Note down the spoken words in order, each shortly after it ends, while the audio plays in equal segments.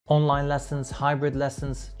Online lessons, hybrid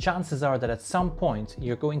lessons, chances are that at some point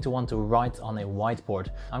you're going to want to write on a whiteboard.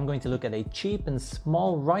 I'm going to look at a cheap and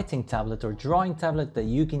small writing tablet or drawing tablet that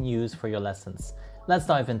you can use for your lessons. Let's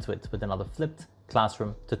dive into it with another flipped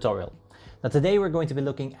classroom tutorial. Now today we're going to be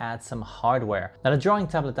looking at some hardware. Now the drawing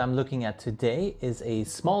tablet I'm looking at today is a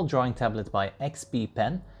small drawing tablet by XP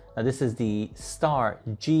Pen. Now this is the Star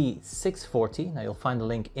G640. Now you'll find the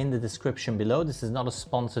link in the description below. This is not a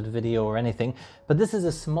sponsored video or anything, but this is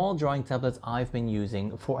a small drawing tablet I've been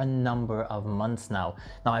using for a number of months now.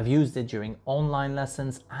 Now I've used it during online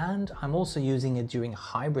lessons and I'm also using it during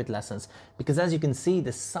hybrid lessons because as you can see,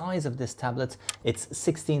 the size of this tablet, it's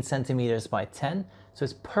 16 centimeters by 10. So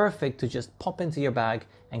it's perfect to just pop into your bag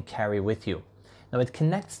and carry with you. Now it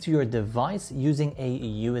connects to your device using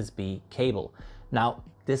a USB cable. Now,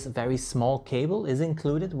 this very small cable is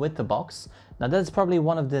included with the box. Now that's probably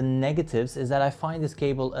one of the negatives, is that I find this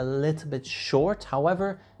cable a little bit short.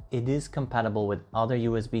 However, it is compatible with other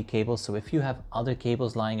USB cables. So if you have other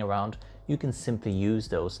cables lying around, you can simply use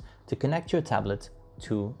those to connect your tablet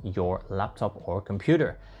to your laptop or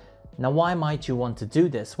computer. Now, why might you want to do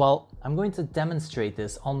this? Well, I'm going to demonstrate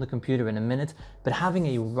this on the computer in a minute, but having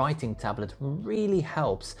a writing tablet really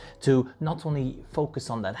helps to not only focus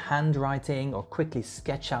on that handwriting or quickly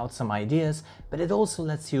sketch out some ideas, but it also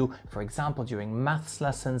lets you, for example, during maths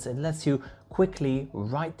lessons, it lets you quickly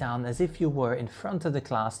write down as if you were in front of the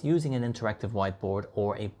class using an interactive whiteboard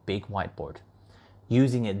or a big whiteboard.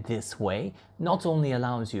 Using it this way not only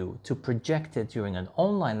allows you to project it during an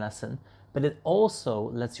online lesson, but it also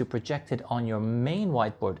lets you project it on your main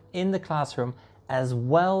whiteboard in the classroom, as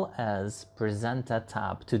well as present that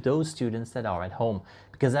tab to those students that are at home.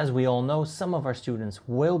 Because as we all know, some of our students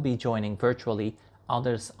will be joining virtually,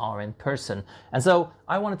 others are in person. And so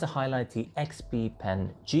I wanted to highlight the XP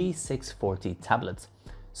Pen G640 tablet.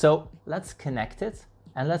 So let's connect it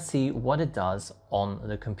and let's see what it does on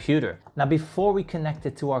the computer. Now, before we connect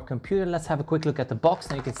it to our computer, let's have a quick look at the box.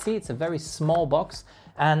 Now you can see it's a very small box,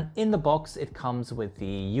 and in the box it comes with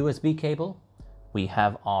the USB cable. We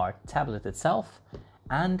have our tablet itself,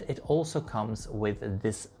 and it also comes with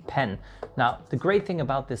this pen. Now, the great thing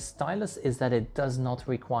about this stylus is that it does not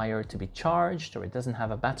require to be charged, or it doesn't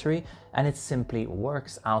have a battery, and it simply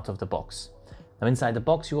works out of the box. Now inside the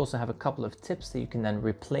box, you also have a couple of tips that you can then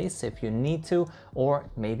replace if you need to, or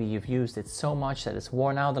maybe you've used it so much that it's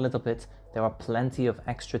worn out a little bit. There are plenty of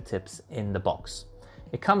extra tips in the box.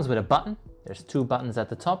 It comes with a button. There's two buttons at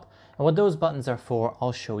the top, and what those buttons are for,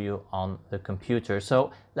 I'll show you on the computer. So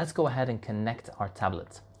let's go ahead and connect our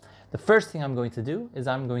tablet. The first thing I'm going to do is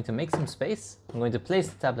I'm going to make some space. I'm going to place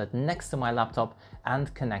the tablet next to my laptop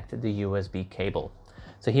and connect the USB cable.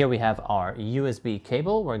 So here we have our USB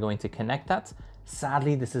cable. We're going to connect that.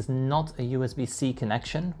 Sadly, this is not a USB-C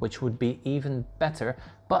connection, which would be even better,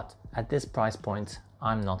 but at this price point,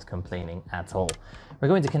 I'm not complaining at all. We're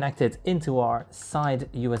going to connect it into our side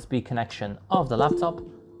USB connection of the laptop,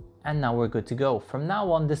 and now we're good to go. From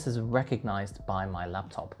now on, this is recognized by my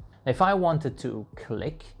laptop. If I wanted to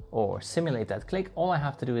click or simulate that click, all I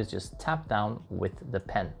have to do is just tap down with the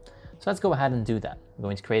pen. So let's go ahead and do that. I'm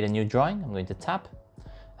going to create a new drawing. I'm going to tap,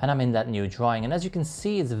 and I'm in that new drawing. And as you can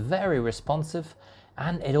see, it's very responsive,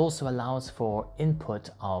 and it also allows for input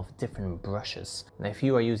of different brushes. Now, if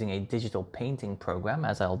you are using a digital painting program,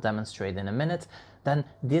 as I'll demonstrate in a minute, then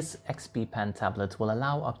this XP Pen tablet will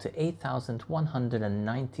allow up to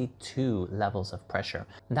 8,192 levels of pressure.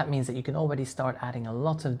 And that means that you can already start adding a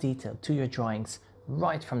lot of detail to your drawings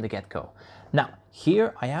right from the get-go. Now,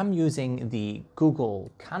 here I am using the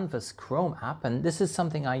Google Canvas Chrome app, and this is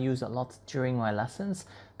something I use a lot during my lessons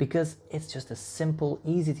because it's just a simple,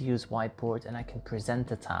 easy to use whiteboard, and I can present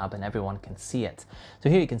the tab and everyone can see it. So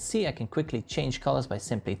here you can see I can quickly change colors by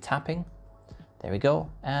simply tapping. There we go,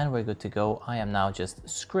 and we're good to go. I am now just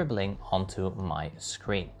scribbling onto my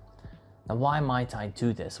screen. Now, why might I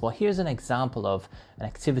do this? Well, here's an example of an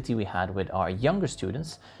activity we had with our younger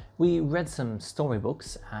students. We read some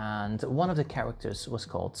storybooks, and one of the characters was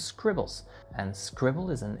called Scribbles. And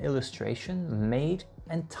Scribble is an illustration made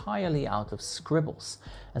entirely out of scribbles.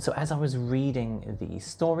 And so as I was reading the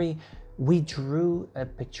story, we drew a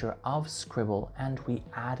picture of Scribble and we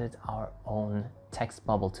added our own text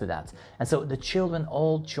bubble to that. And so the children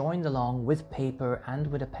all joined along with paper and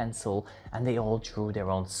with a pencil, and they all drew their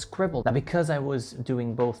own scribble. Now, because I was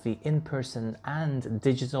doing both the in-person and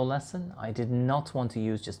digital lesson, I did not want to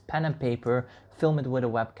use just pen and paper, film it with a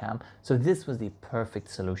webcam. So this was the perfect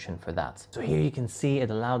solution for that. So here you can see it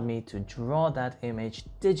allowed me to draw that image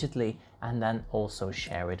digitally and then also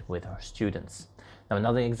share it with our students. Now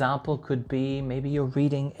another example could be maybe you're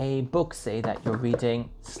reading a book, say that you're reading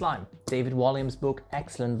Slime, David Walliams' book,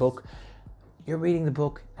 excellent book. You're reading the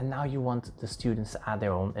book and now you want the students to add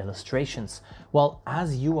their own illustrations. Well,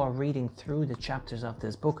 as you are reading through the chapters of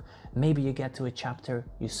this book, maybe you get to a chapter,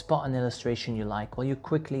 you spot an illustration you like, well, you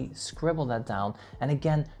quickly scribble that down. And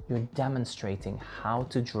again, you're demonstrating how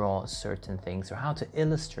to draw certain things or how to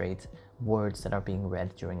illustrate words that are being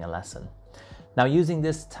read during a lesson. Now using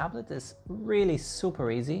this tablet is really super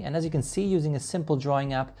easy, and as you can see, using a simple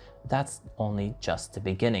drawing app, that's only just the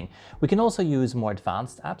beginning. We can also use more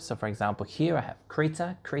advanced apps. So for example, here I have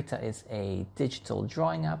Krita. Krita is a digital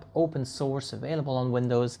drawing app, open source, available on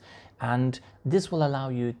Windows, and this will allow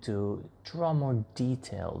you to draw more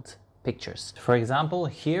detailed pictures. For example,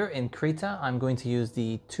 here in Krita, I'm going to use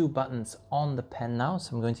the 2 buttons on the pen now.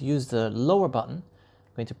 So I'm going to use the lower button,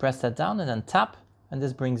 I'm going to press that down and then tap. And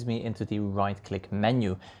this brings me into the right click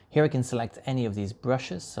menu. Here I can select any of these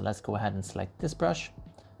brushes. So let's go ahead and select this brush.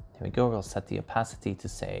 There we go. We'll set the opacity to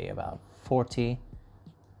say about 40.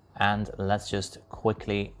 And let's just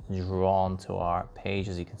quickly draw onto our page.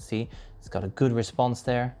 As you can see, it's got a good response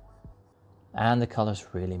there. And the colors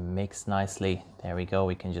really mix nicely. There we go.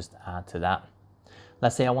 We can just add to that.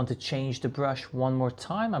 Let's say I want to change the brush one more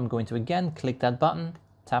time. I'm going to again click that button,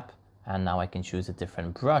 tap, and now I can choose a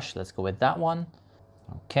different brush. Let's go with that one.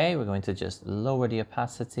 Okay, we're going to just lower the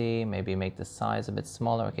opacity, maybe make the size a bit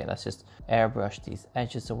smaller. Okay, let's just airbrush these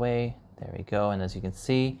edges away. There we go. And as you can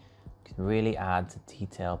see, you can really add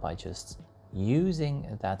detail by just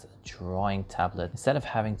using that drawing tablet instead of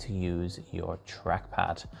having to use your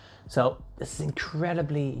trackpad. So this is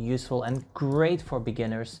incredibly useful and great for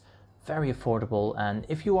beginners, very affordable. And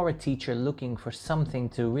if you are a teacher looking for something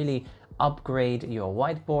to really upgrade your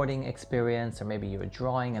whiteboarding experience, or maybe you're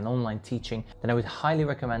drawing and online teaching, then I would highly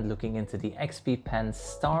recommend looking into the XP PEN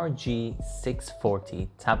Star G640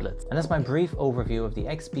 tablet. And that's my brief overview of the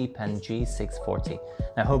XP PEN G640.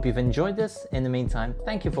 I hope you've enjoyed this. In the meantime,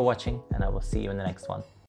 thank you for watching, and I will see you in the next one.